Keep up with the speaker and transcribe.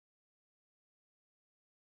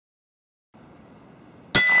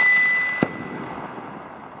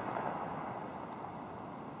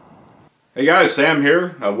Hey guys, Sam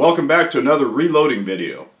here. Welcome back to another reloading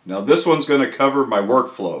video. Now this one's going to cover my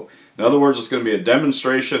workflow. In other words, it's going to be a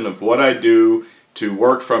demonstration of what I do to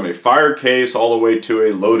work from a fired case all the way to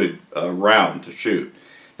a loaded round to shoot.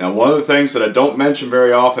 Now one of the things that I don't mention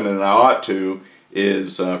very often, and I ought to,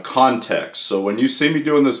 is context. So when you see me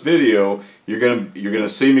doing this video, you're gonna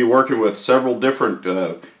see me working with several different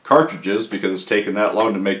cartridges because it's taken that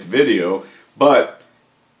long to make the video. But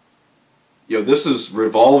this is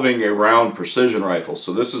revolving around precision rifles.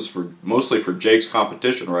 So this is mostly for Jake's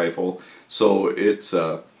competition rifle. So it's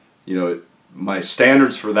my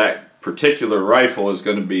standards for that particular rifle is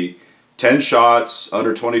going to be 10 shots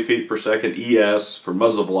under 20 feet per second ES for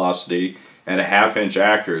muzzle velocity and a 1/2 inch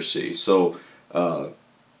accuracy. So we're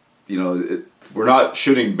not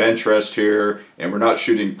shooting bench rest here, and we're not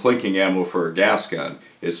shooting plinking ammo for a gas gun.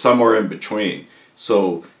 It's somewhere in between.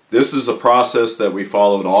 So this is a process that we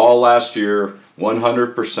followed all last year,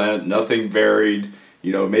 100%, nothing varied.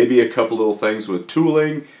 Maybe a couple little things with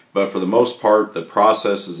tooling, but for the most part, the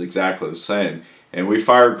process is exactly the same. And we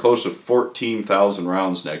fired close to 14,000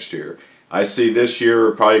 rounds next year. I see this year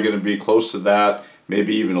we're probably going to be close to that,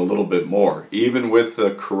 maybe even a little bit more. Even with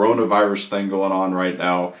the coronavirus thing going on right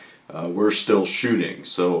now, we're still shooting.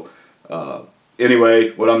 So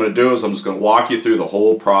anyway, what I'm going to do is I'm just going to walk you through the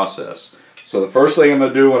whole process. So the first thing I'm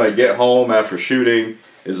going to do when I get home after shooting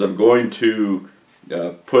is I'm going to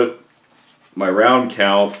put my round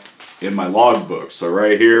count in my logbook. So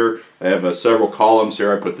right here I have several columns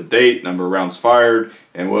here. I put the date, number of rounds fired,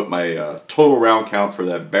 and what my total round count for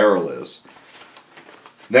that barrel is.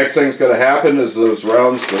 Next thing that's going to happen is those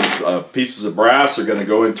rounds, those pieces of brass are going to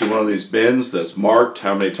go into one of these bins that's marked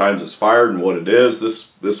how many times it's fired and what it is.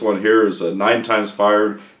 This one here is a 9 times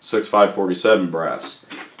fired 6.547 brass.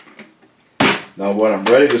 Now when I'm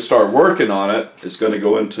ready to start working on it, it's going to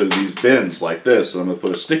go into these bins like this. And I'm going to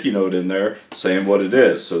put a sticky note in there saying what it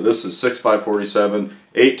is. So this is 6.547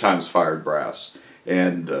 8 times fired brass.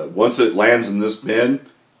 And once it lands in this bin,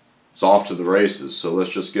 it's off to the races. So let's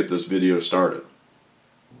just get this video started.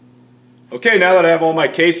 Okay, now that I have all my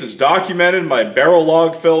cases documented, my barrel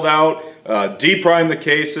log filled out, deprimed the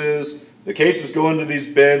cases go into these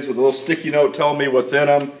bins with a little sticky note telling me what's in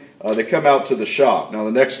them. They come out to the shop. Now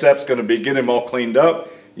the next step is going to be getting them all cleaned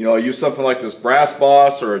up. I use something like this brass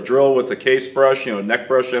boss or a drill with a case brush, neck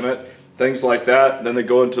brush in it, things like that. Then they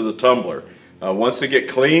go into the tumbler. Once they get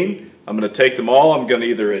clean, I'm going to take them all. I'm going to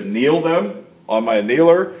either anneal them on my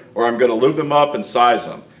annealer, or I'm going to lube them up and size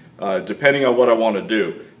them, depending on what I want to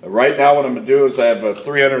do. Right now what I'm going to do is I have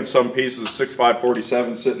 300 and some pieces of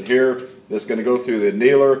 6.547 sitting here that's going to go through the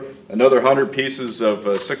annealer. Another 100 pieces of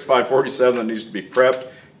 6.547 that needs to be prepped,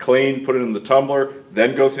 clean, put it in the tumbler,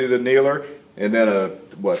 then go through the annealer, and then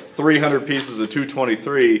 300 pieces of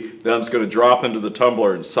 223 that I'm just going to drop into the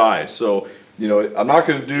tumbler and size. So I'm not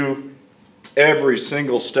going to do every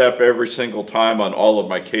single step every single time on all of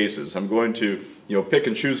my cases. I'm going to pick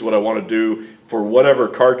and choose what I want to do for whatever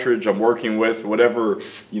cartridge I'm working with, whatever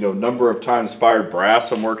number of times fired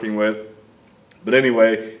brass I'm working with. But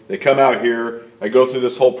anyway, they come out here, I go through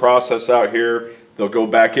this whole process out here. They'll go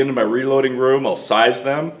back into my reloading room, I'll size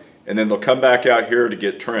them, and then they'll come back out here to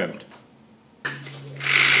get trimmed.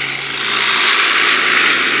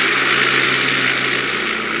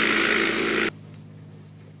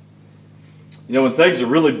 When things are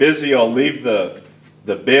really busy, I'll leave the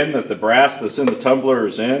bin that the brass that's in the tumbler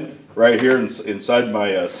is in, right here inside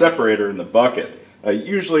my separator in the bucket.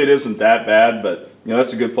 Usually it isn't that bad, but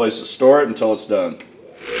that's a good place to store it until it's done.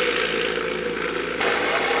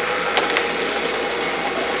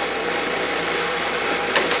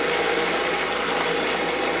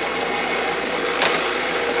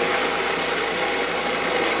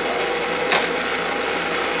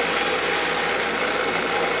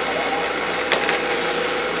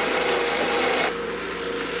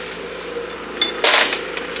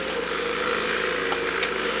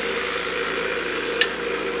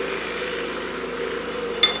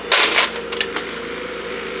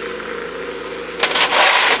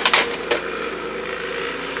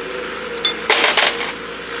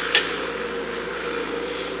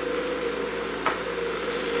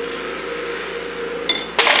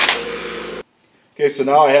 Okay, so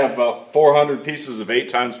now I have about 400 pieces of 8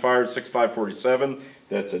 times fired 6.547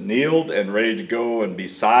 that's annealed and ready to go and be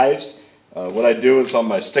sized. What I do is on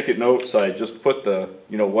my sticky notes, I just put the,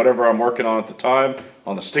 whatever I'm working on at the time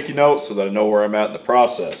on the sticky note so that I know where I'm at in the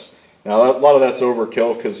process. Now a lot of that's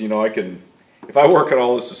overkill because, if I work on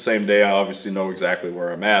all this the same day, I obviously know exactly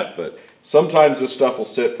where I'm at, but sometimes this stuff will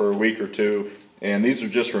sit for a week or two, and these are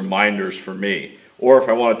just reminders for me. Or if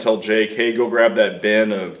I want to tell Jake, hey, go grab that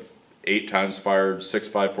bin of 8 times fired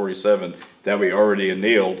 6.547 that we already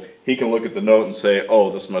annealed, he can look at the note and say,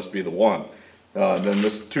 oh, this must be the one. Then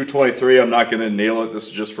this 223, I'm not going to anneal it. This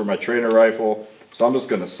is just for my trainer rifle, so I'm just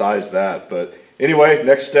going to size that. But anyway,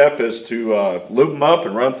 next step is to lube them up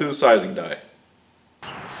and run through the sizing die.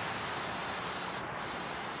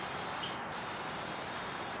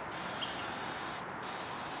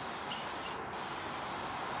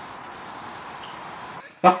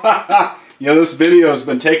 You know, this video has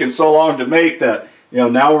been taking so long to make that, you know,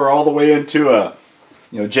 now we're all the way into a,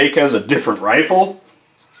 you know, Jake has a different rifle.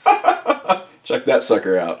 Check that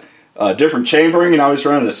sucker out. Different chambering, and I was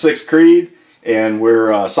running a 6 Creed, and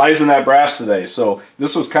we're sizing that brass today. So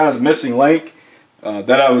this was kind of the missing link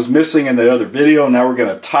that I was missing in the other video, and now we're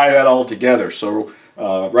going to tie that all together. So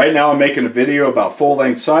right now I'm making a video about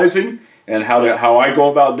full-length sizing and how I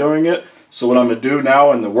go about doing it. So what I'm going to do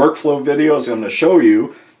now in the workflow video is I'm going to show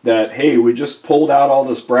you that, hey, we just pulled out all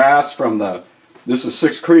this brass from this is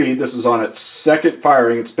 6 Creed, this is on its second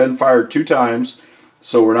firing, it's been fired 2 times,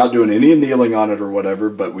 so we're not doing any annealing on it or whatever,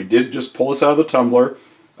 but we did just pull this out of the tumbler.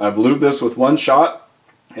 I've lubed this with 1 shot,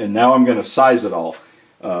 and now I'm going to size it all.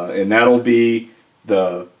 And that'll be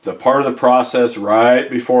the part of the process right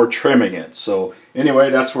before trimming it. So anyway,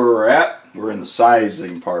 that's where we're at. We're in the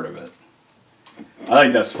sizing part of it. I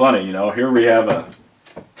think that's funny, you know, here we have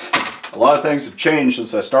a lot of things have changed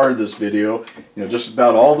since I started this video. You know, just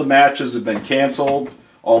about all the matches have been canceled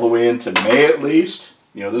all the way into May at least.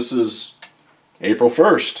 You know, this is April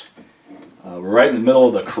 1st. We're right in the middle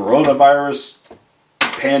of the coronavirus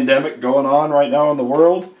pandemic going on right now in the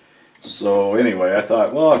world. So anyway, I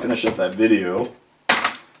thought, well, I'll finish up that video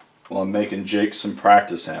while I'm making Jake some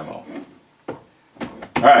practice ammo.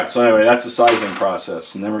 Alright, so anyway, that's the sizing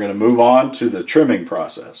process. And then we're going to move on to the trimming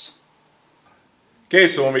process. Okay,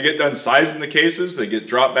 so when we get done sizing the cases, they get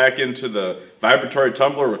dropped back into the vibratory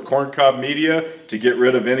tumbler with corncob media to get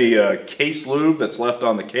rid of any case lube that's left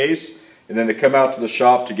on the case, and then they come out to the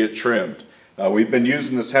shop to get trimmed. We've been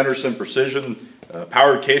using this Henderson Precision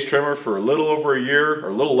powered case trimmer for a little over a year, or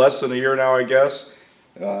a little less than a year now, I guess.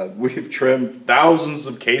 We've trimmed thousands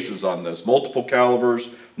of cases on this, multiple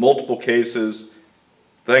calibers, multiple cases.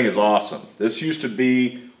 The thing is awesome. This used to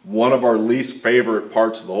be one of our least favorite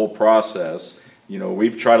parts of the whole process. You know,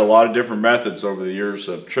 we've tried a lot of different methods over the years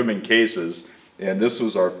of trimming cases, and this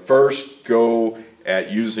was our first go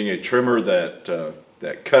at using a trimmer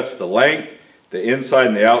that cuts the length, the inside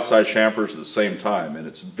and the outside chamfers at the same time, and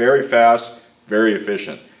it's very fast, very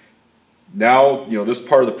efficient. Now, you know, this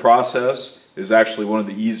part of the process is actually one of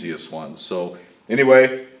the easiest ones. So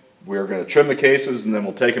anyway, we're going to trim the cases, and then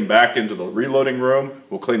we'll take them back into the reloading room.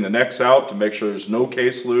 We'll clean the necks out to make sure there's no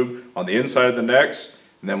case lube on the inside of the necks.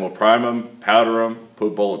 And then we'll prime them, powder them,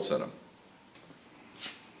 put bullets in them.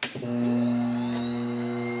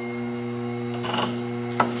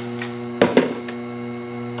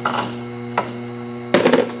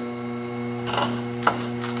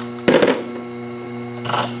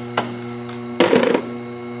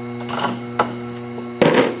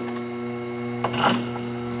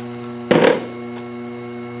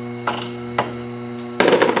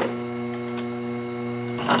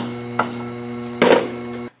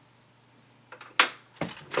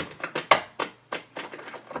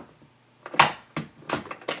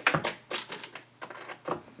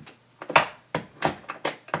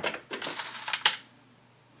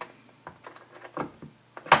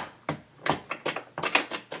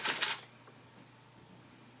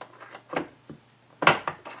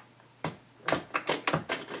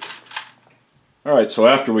 Alright, so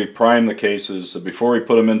after we prime the cases, before we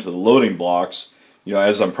put them into the loading blocks, you know,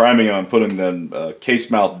 as I'm priming them, I'm putting them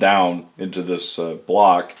case mouth down into this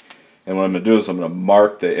block. And what I'm going to do is I'm going to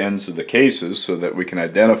mark the ends of the cases so that we can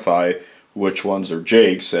identify which ones are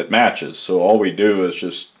Jake's at matches. So all we do is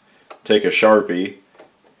just take a Sharpie,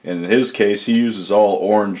 and in his case he uses all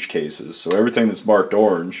orange cases. So everything that's marked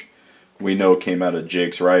orange we know came out of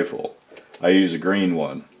Jake's rifle. I use a green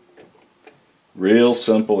one. Real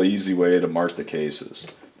simple, easy way to mark the cases.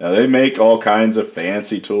 Now they make all kinds of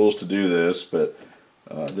fancy tools to do this, but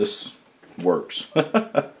this works.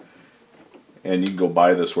 And you can go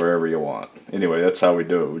buy this wherever you want. Anyway, that's how we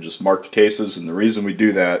do it. We just mark the cases, and the reason we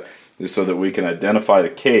do that is so that we can identify the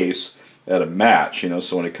case at a match. You know,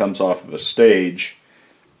 so when it comes off of a stage,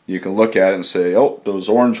 you can look at it and say, oh, those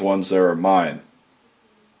orange ones there are mine.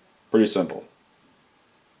 Pretty simple.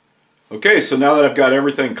 Okay, so now that I've got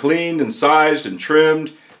everything cleaned and sized and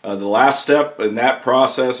trimmed, the last step in that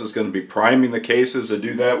process is going to be priming the cases. I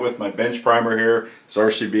do that with my bench primer here, it's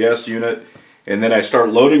RCBS unit, and then I start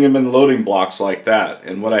loading them in loading blocks like that.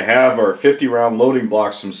 And what I have are 50 round loading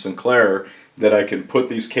blocks from Sinclair that I can put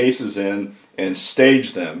these cases in and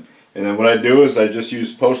stage them. And then what I do is I just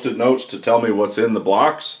use post-it notes to tell me what's in the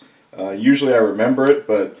blocks. Usually I remember it,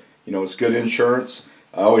 but you know, it's good insurance.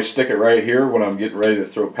 I always stick it right here when I'm getting ready to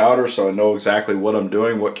throw powder, so I know exactly what I'm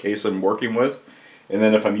doing, what case I'm working with. And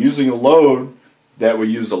then if I'm using a load that we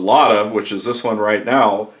use a lot of, which is this one right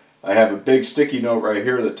now, I have a big sticky note right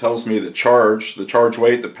here that tells me the charge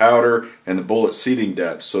weight, the powder, and the bullet seating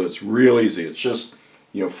depth. So it's real easy. It's just,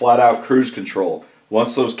 you know, flat out cruise control.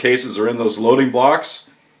 Once those cases are in those loading blocks,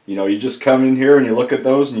 you know, you just come in here and you look at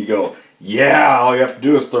those and you go, yeah, all you have to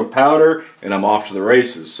do is throw powder and I'm off to the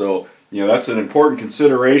races. So, you know, that's an important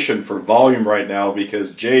consideration for volume right now,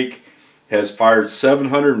 because Jake has fired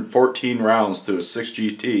 714 rounds through a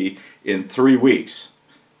 6GT in 3 weeks.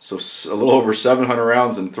 So a little over 700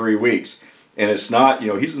 rounds in 3 weeks. And it's not, you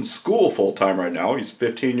know, he's in school full time right now. He's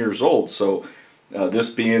 15 years old. So this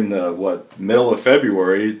being the, middle of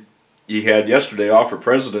February, he had yesterday off for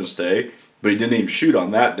President's Day, but he didn't even shoot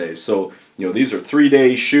on that day. So, you know, these are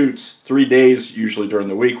 3-day shoots, 3 days usually during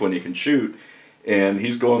the week when he can shoot. And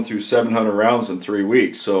he's going through 700 rounds in 3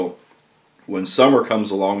 weeks. So when summer comes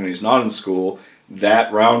along and he's not in school,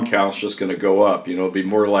 that round count's just going to go up. You know, it'll be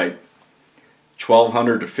more like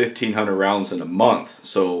 1,200 to 1,500 rounds in a month.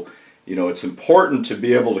 So, you know, it's important to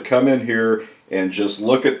be able to come in here and just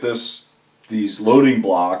look at these loading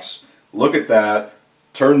blocks, look at that,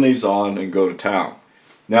 turn these on, and go to town.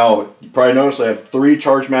 Now, you probably noticed I have 3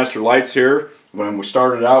 Chargemaster lights here. When we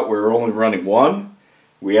started out, we were only running 1.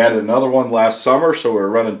 We added another one last summer, so we were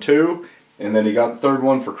running 2. And then he got the 3rd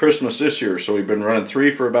one for Christmas this year, so we've been running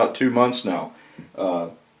 3 for about 2 months now.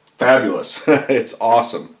 Fabulous. It's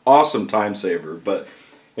awesome. Awesome time saver. But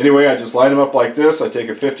anyway, I just line them up like this. I take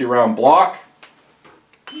a 50 round block,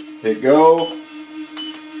 hit go,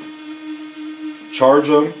 charge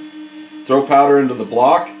them, throw powder into the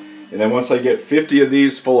block, and then once I get 50 of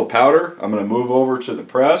these full of powder, I'm going to move over to the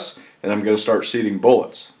press and I'm going to start seating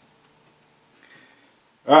bullets.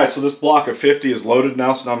 Alright, so this block of 50 is loaded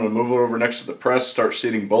now, so now I'm going to move it over next to the press, start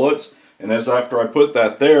seating bullets. And as after I put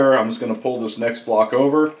that there, I'm just going to pull this next block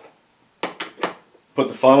over, put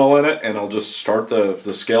the funnel in it, and I'll just start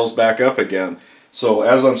the scales back up again. So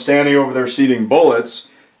as I'm standing over there seating bullets,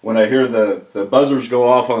 when I hear the buzzers go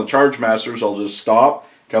off on the Chargemasters, I'll just stop,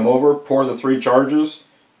 come over, pour the 3 charges,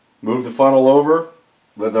 move the funnel over,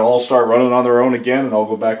 let them all start running on their own again, and I'll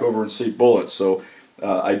go back over and seat bullets. So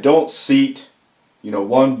I don't seat, you know,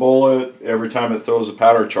 1 bullet every time it throws a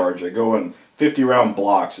powder charge. I go in 50 round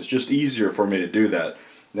blocks. It's just easier for me to do that.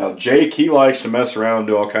 Now Jake, he likes to mess around and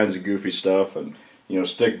do all kinds of goofy stuff and, you know,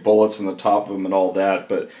 stick bullets in the top of them and all that,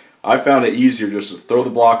 but I found it easier just to throw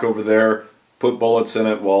the block over there, put bullets in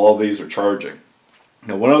it while all these are charging.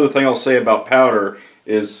 Now one other thing I'll say about powder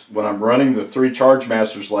is when I'm running the 3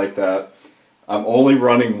 Chargemasters like that, I'm only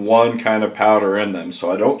running 1 kind of powder in them.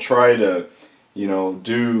 So I don't try to, you know,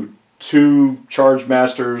 do 2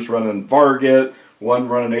 Chargemasters running Varget, 1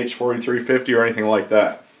 running H4350 or anything like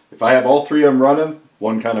that. If I have all 3 of them running,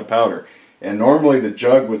 1 kind of powder. And normally the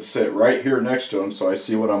jug would sit right here next to them so I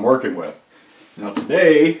see what I'm working with. Now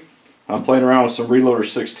today, I'm playing around with some Reloader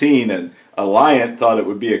 16, and Alliant thought it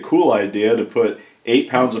would be a cool idea to put 8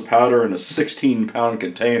 pounds of powder in a 16-pound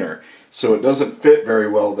container. So it doesn't fit very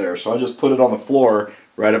well there. So I just put it on the floor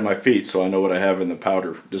right at my feet so I know what I have in the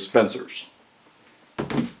powder dispensers.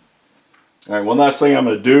 Alright, one last thing I'm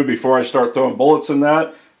going to do before I start throwing bullets in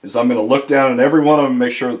that is I'm going to look down at every one of them and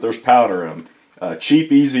make sure that there's powder in them.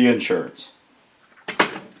 Cheap, easy insurance.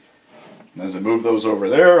 And as I move those over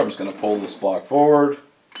there, I'm just going to pull this block forward,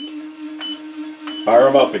 fire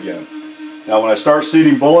them up again. Now when I start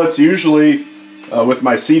seating bullets, usually with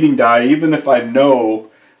my seating die, even if I know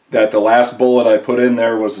that the last bullet I put in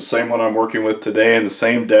there was the same one I'm working with today and the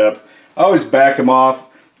same depth, I always back them off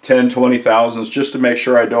 10, 20 thousandths just to make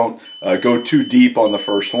sure I don't go too deep on the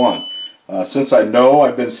first one. Since I know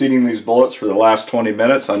I've been seating these bullets for the last 20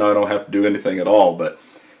 minutes, I know I don't have to do anything at all. But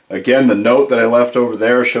again, the note that I left over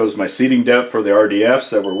there shows my seating depth for the RDFs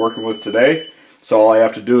that we're working with today. So all I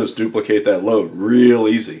have to do is duplicate that load. Real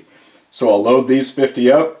easy. So I'll load these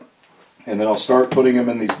 50 up, and then I'll start putting them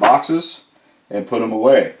in these boxes and put them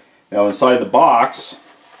away. Now inside the box,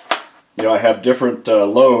 you know, I have different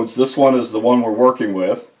loads. This one is the one we're working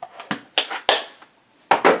with.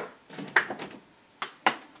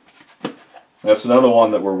 That's another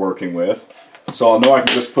one that we're working with. So I'll know I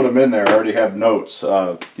can just put them in there. I already have notes.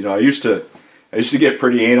 You know, I used to get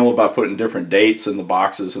pretty anal about putting different dates in the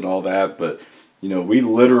boxes and all that, but you know, we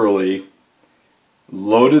literally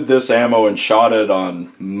loaded this ammo and shot it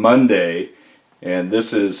on Monday, and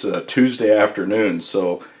this is Tuesday afternoon.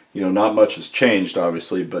 So you know, not much has changed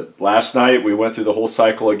obviously, but last night we went through the whole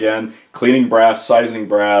cycle again, cleaning brass, sizing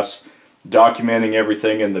brass, documenting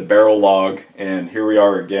everything in the barrel log, and here we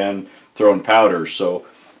are again throwing powder. So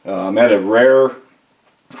I'm at a rare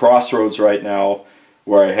crossroads right now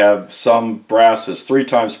where I have some brass that's 3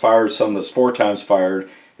 times fired, some that's 4 times fired,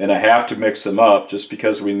 and I have to mix them up just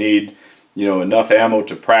because we need, you know, enough ammo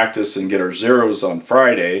to practice and get our zeros on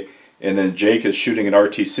Friday, and then Jake is shooting an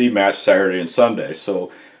RTC match Saturday and Sunday.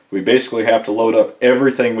 So we basically have to load up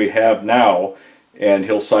everything we have now, and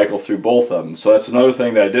he'll cycle through both of them. So that's another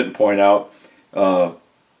thing that I didn't point out. One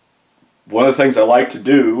of the things I like to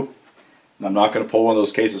do, and I'm not going to pull one of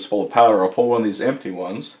those cases full of powder, I'll pull one of these empty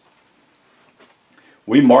ones.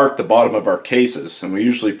 We mark the bottom of our cases, and we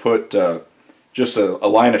usually put just a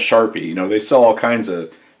line of Sharpie. You know, they sell all kinds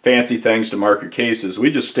of fancy things to mark your cases.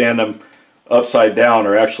 We just stand them upside down,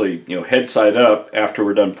 or actually, you know, head side up after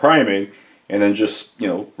we're done priming, and then just, you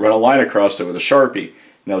know, run a line across it with a Sharpie.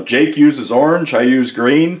 Now Jake uses orange, I use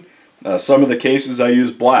green. Some of the cases I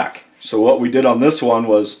use black. So what we did on this one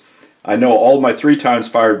was, I know all my 3 times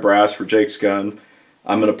fired brass for Jake's gun,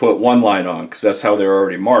 I'm going to put 1 line on because that's how they're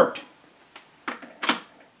already marked.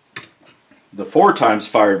 The 4 times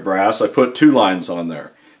fired brass, I put 2 lines on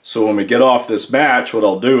there. So when we get off this match, what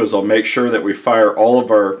I'll do is I'll make sure that we fire all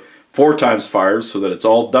of our 4 times fires so that it's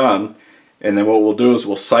all done. And then what we'll do is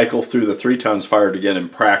we'll cycle through the 3 times fired again in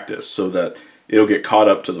practice so that it'll get caught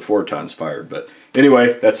up to the 4 times fired. But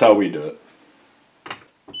anyway, that's how we do it.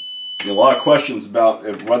 A lot of questions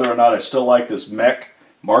about whether or not I still like this Mech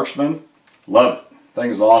Marksman. Love it. Thing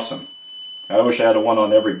is awesome. I wish I had one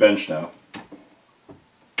on every bench now.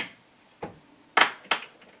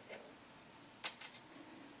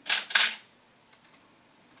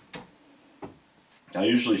 I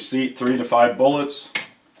usually seat 3 to 5 bullets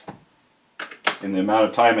in the amount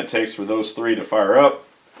of time it takes for those 3 to fire up.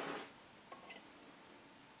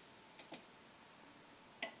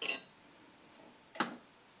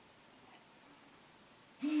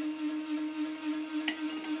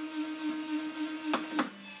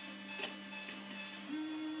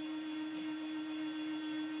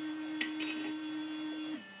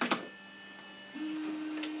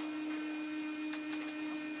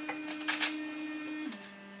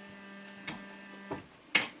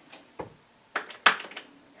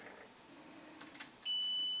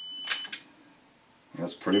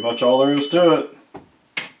 That's pretty much all there is to it.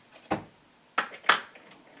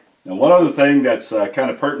 Now, one other thing that's kind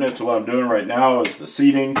of pertinent to what I'm doing right now is the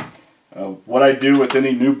seating. What I do with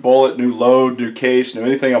any new bullet, new load, new case, new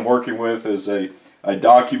anything I'm working with is I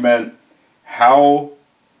document how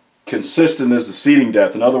consistent is the seating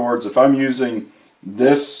depth. In other words, if I'm using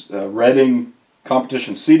this Redding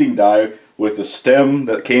competition seating die with the stem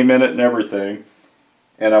that came in it and everything,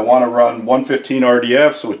 and I want to run 115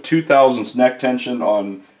 RDFs with 2000s neck tension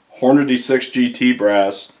on Hornady 6 GT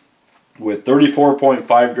brass with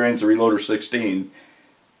 34.5 grains of Reloader 16,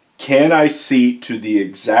 can I seat to the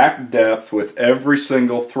exact depth with every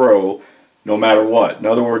single throw no matter what? In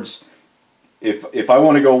other words, if I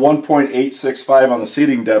want to go 1.865 on the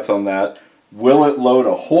seating depth on that, will it load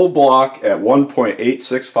a whole block at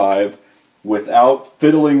 1.865 without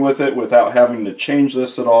fiddling with it, without having to change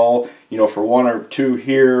this at all, you know, for 1 or 2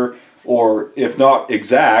 here, or if not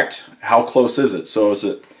exact, how close is it? So is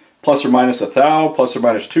it plus or minus 1,000, plus or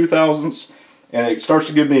minus 2 thousandths? And it starts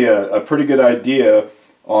to give me a pretty good idea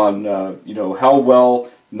on, you know, how well,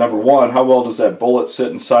 number one, how well does that bullet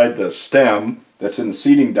sit inside the stem that's in the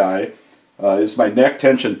seating die? Is my neck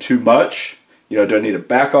tension too much? You know, do I need to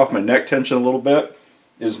back off my neck tension a little bit?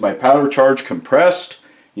 Is my powder charge compressed?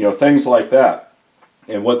 You know, things like that.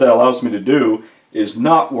 And what that allows me to do is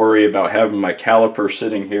not worry about having my caliper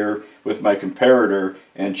sitting here with my comparator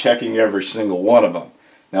and checking every single one of them.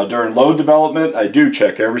 Now during load development, I do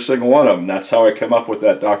check every single one of them. That's how I come up with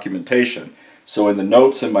that documentation. So in the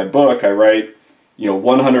notes in my book, I write, you know,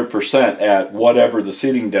 100% at whatever the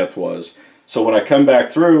seating depth was. So when I come back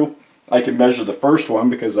through, I can measure the first one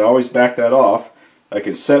because I always back that off. I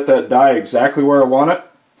can set that die exactly where I want it.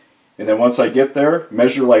 And then once I get there,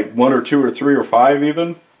 measure like 1 or 2 or 3 or 5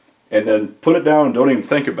 even, and then put it down and don't even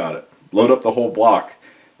think about it. Load up the whole block.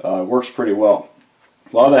 Works pretty well.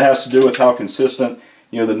 A lot of that has to do with how consistent,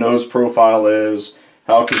 you know, the nose profile is,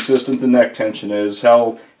 how consistent the neck tension is,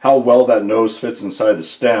 how well that nose fits inside the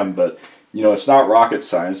stem. But, you know, it's not rocket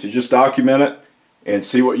science. You just document it and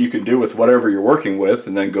see what you can do with whatever you're working with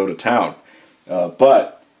and then go to town.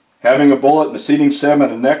 But having a bullet and a seating stem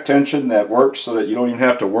and a neck tension that works so that you don't even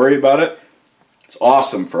have to worry about it, it's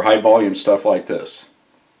awesome for high volume stuff like this.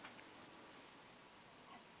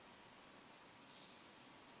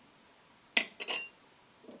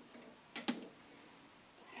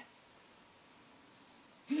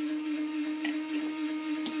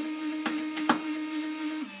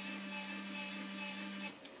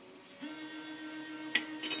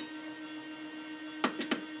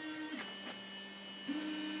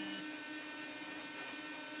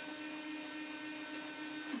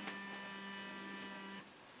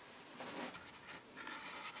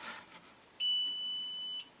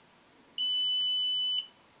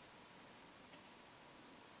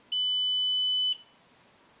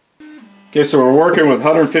 Okay, so we're working with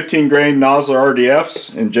 115 grain Nosler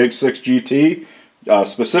RDFs in Jake 6 GT,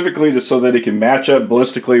 specifically so that he can match up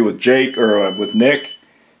ballistically with Jake or with Nick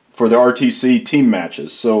for the RTC team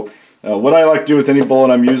matches. So what I like to do with any bullet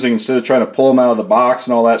I'm using, instead of trying to pull them out of the box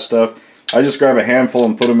and all that stuff, I just grab a handful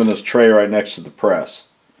and put them in this tray right next to the press.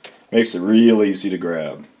 Makes it real easy to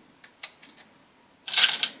grab.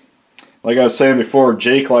 Like I was saying before,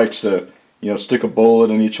 Jake likes to, stick a bullet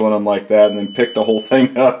in each one of them like that and then pick the whole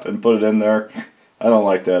thing up and put it in there. I don't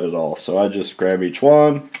like that at all. So I just grab each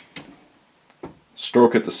one,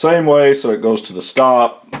 stroke it the same way so it goes to the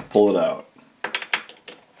stop, pull it out.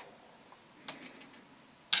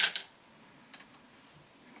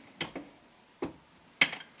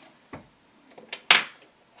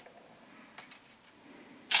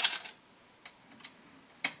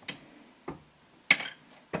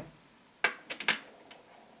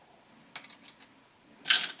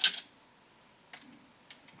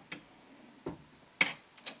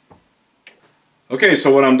 Okay,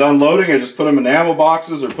 so when I'm done loading, I just put them in ammo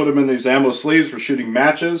boxes or put them in these ammo sleeves for shooting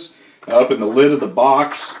matches. Up in the lid of the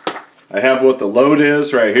box, I have what the load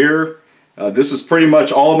is right here. This is pretty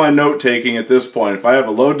much all of my note taking at this point. If I have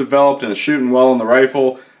a load developed and it's shooting well in the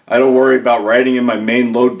rifle, I don't worry about writing in my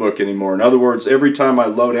main load book anymore. In other words, every time I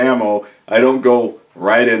load ammo, I don't go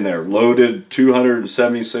right in there. Loaded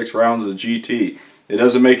 276 rounds of GT. It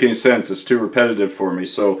doesn't make any sense. It's too repetitive for me.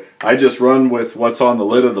 So I just run with what's on the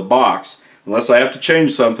lid of the box. Unless I have to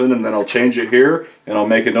change something, and then I'll change it here, and I'll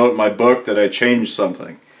make a note in my book that I changed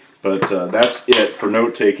something. But that's it for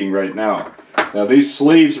note taking right now. Now these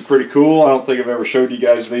sleeves are pretty cool. I don't think I've ever showed you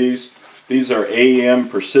guys these. These are AEM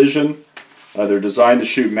Precision. They're designed to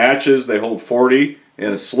shoot matches. They hold 40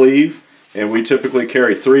 in a sleeve, and we typically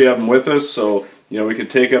carry 3 of them with us, so we can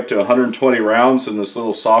take up to 120 rounds in this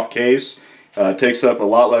little soft case. It takes up a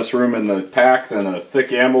lot less room in the pack than a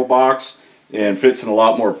thick ammo box, and fits in a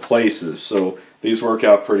lot more places, so these work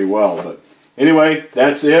out pretty well. But anyway,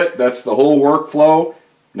 that's it. That's the whole workflow.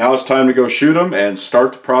 Now it's time to go shoot them and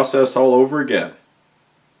start the process all over again.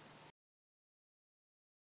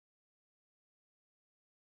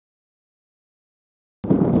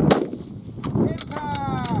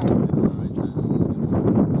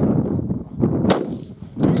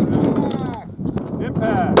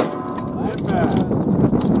 Impact! Impact!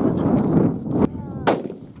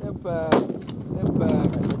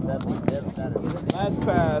 Last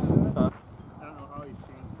pass. I don't know how he's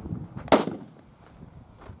changed.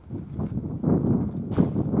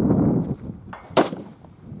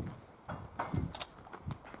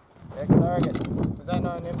 Next target. Was that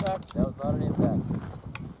not an impact? That was not an impact.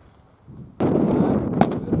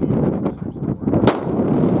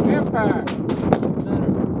 Impact!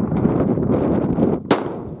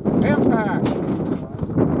 Impact!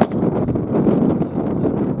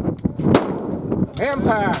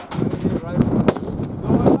 Impact!